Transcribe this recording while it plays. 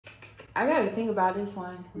I gotta think about this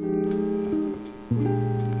one.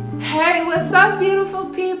 Hey, what's up, beautiful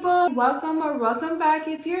people? Welcome or welcome back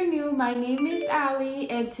if you're new. My name is Ali,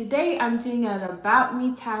 and today I'm doing an About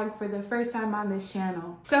Me tag for the first time on this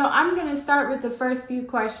channel. So I'm gonna start with the first few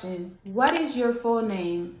questions. What is your full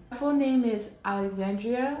name? My full name is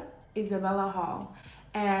Alexandria Isabella Hall,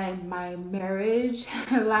 and my marriage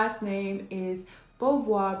last name is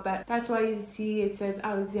Beauvoir, but that's why you see it says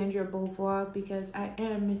Alexandria Beauvoir, because I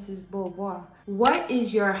am Mrs. Beauvoir. What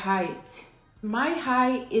is your height? My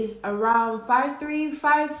height is around 5'3",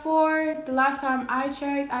 5'4". The last time I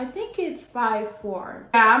checked, I think it's 5'4".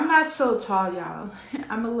 Yeah, I'm not so tall, y'all.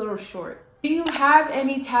 I'm a little short. Do you have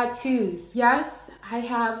any tattoos? Yes, I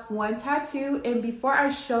have one tattoo, and before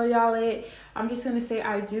I show y'all it, I'm just gonna say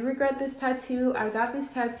I do regret this tattoo. I got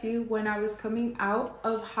this tattoo when I was coming out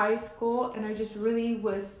of high school, and I just really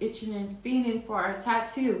was itching and fiending for a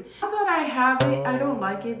tattoo. Now that I have it, I don't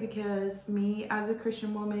like it because me as a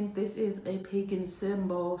Christian woman, this is a pagan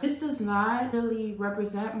symbol. This does not really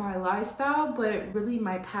represent my lifestyle, but really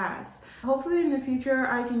my past. Hopefully in the future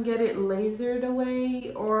I can get it lasered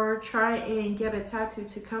away or try and get a tattoo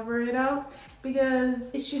to cover it up,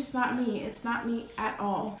 because it's just not me. It's not me at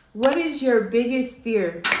all. What is your biggest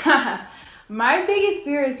fear? My biggest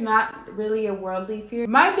fear is not really a worldly fear.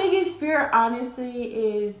 My biggest fear, honestly,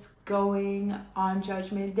 is going on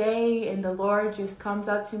Judgment Day and the Lord just comes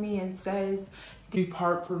up to me and says,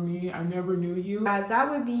 "Depart from me, I never knew you."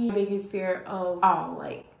 That would be my biggest fear of all.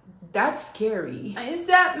 Like, that's scary. Is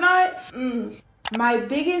that not? My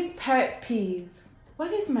biggest pet peeve.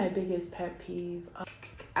 What is my biggest pet peeve?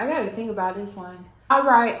 I gotta think about this one. All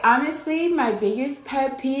right, honestly, my biggest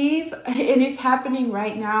pet peeve, and it's happening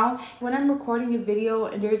right now, when I'm recording a video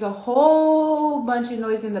and there's a whole bunch of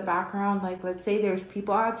noise in the background, like let's say there's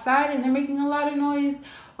people outside and they're making a lot of noise,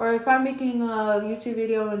 or if I'm making a YouTube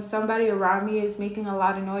video and somebody around me is making a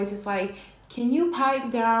lot of noise, it's like, can you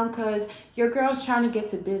pipe down, because your girl's trying to get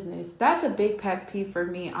to business. That's a big pet peeve for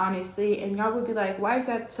me, honestly, and y'all would be like, why is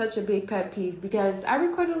that such a big pet peeve? Because I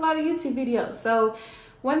record a lot of YouTube videos, so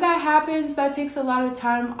when that happens, that takes a lot of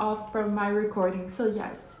time off from my recording. So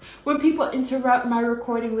yes, when people interrupt my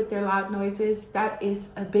recording with their loud noises, that is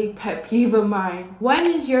a big pet peeve of mine. When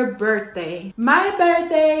is your birthday? My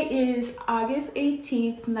birthday is August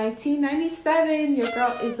 18th, 1997. Your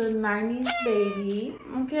girl is a 90s baby,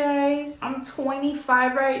 okay? I'm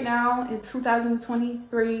 25 right now in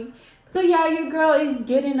 2023. So yeah, your girl is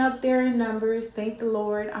getting up there in numbers. Thank the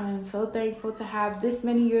Lord. I am so thankful to have this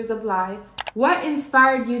many years of life. What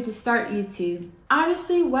inspired you to start YouTube?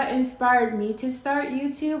 Honestly, what inspired me to start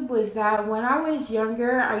YouTube was that when I was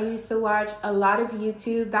younger, I used to watch a lot of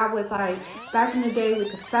YouTube. That was like back in the day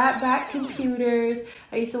with the fat back computers.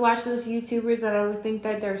 I used to watch those YouTubers and I would think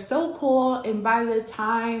that they're so cool. And by the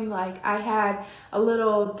time like I had a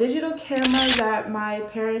little digital camera that my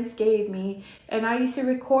parents gave me, and I used to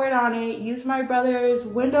record on it, use my brother's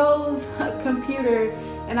Windows computer,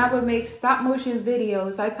 and I would make stop motion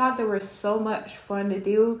videos. I thought they were so much fun to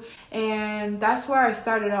do, and that's where I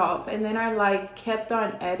started off. And then I like kept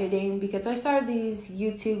on editing because I started these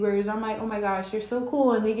YouTubers. I'm like, oh my gosh, they're so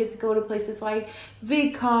cool, and they get to go to places like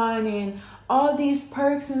VidCon and all these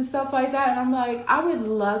perks and stuff like that, and I'm like, I would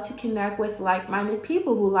love to connect with like-minded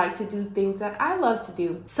people who like to do things that I love to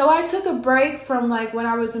do. So I took a break from like when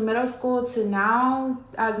I was in middle school to now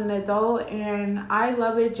as an adult, and I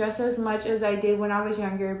love it just as much as I did when I was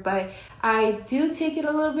younger, but I do take it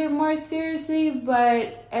a little bit more seriously.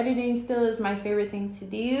 But editing still is my favorite thing to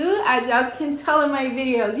do, as y'all can tell in my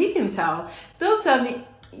videos. You can tell. Don't tell me.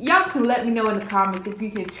 Y'all can let me know in the comments if you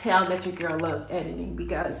can tell that your girl loves editing,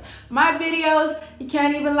 because my videos, you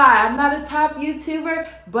can't even lie, I'm not a top YouTuber,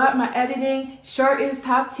 but my editing sure is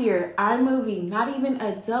top tier. iMovie, not even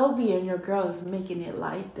Adobe, and your girl is making it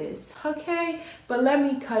like this, okay? But let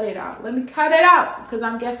me cut it out. Let me cut it out, because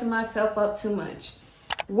I'm guessing myself up too much.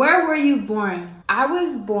 Where were you born? I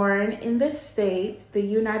was born in the States, the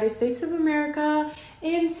United States of America,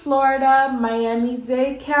 in Florida,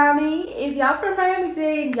 Miami-Dade County. If y'all from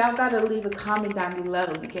Miami-Dade, y'all gotta leave a comment down below,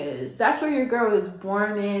 because that's where your girl was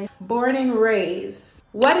born and raised.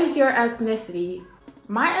 What is your ethnicity?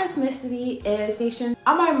 My ethnicity is Haitian.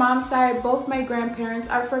 On my mom's side, both my grandparents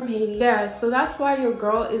are from Haiti. Yeah, so that's why your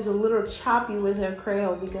girl is a little choppy with her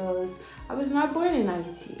Creole, because I was not born in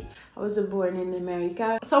Haiti. I was born in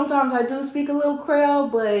America. Sometimes I do speak a little Creole,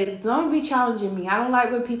 but don't be challenging me. I don't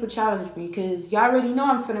like when people challenge me, because y'all already know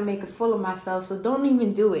I'm finna make a fool of myself, so don't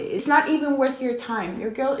even do it. It's not even worth your time. Your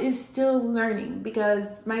girl is still learning, because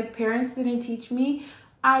my parents didn't teach me.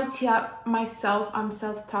 I taught myself. I'm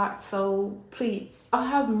self-taught, so please, I'll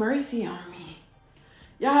have mercy on me.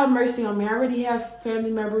 Y'all have mercy on me. I already have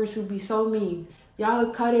family members who be so mean. Y'all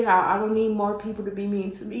cut it out. I don't need more people to be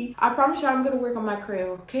mean to me. I promise y'all I'm gonna work on my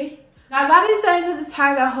crayon, okay? Now that is the end of the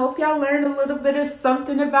tag. I hope y'all learned a little bit of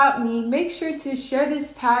something about me. Make sure to share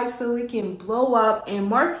this tag so it can blow up and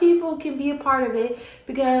more people can be a part of it,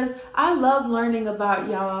 because I love learning about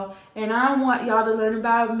y'all and I want y'all to learn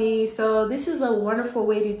about me. So this is a wonderful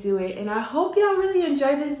way to do it. And I hope y'all really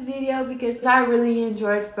enjoyed this video because I really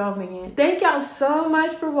enjoyed filming it. Thank y'all so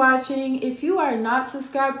much for watching. If you are not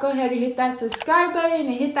subscribed, go ahead and hit that subscribe button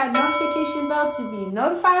and hit that notification bell to be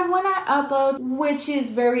notified when I upload, which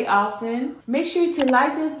is very often. Make sure to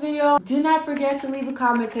like this video. Do not forget to leave a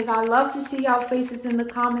comment because I love to see y'all faces in the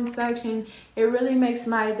comment section. It really makes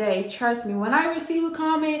my day. Trust me, when I receive a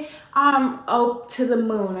comment, I'm up to the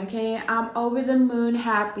moon, okay? I'm over the moon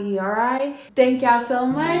happy, all right? Thank y'all so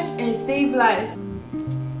much and stay blessed.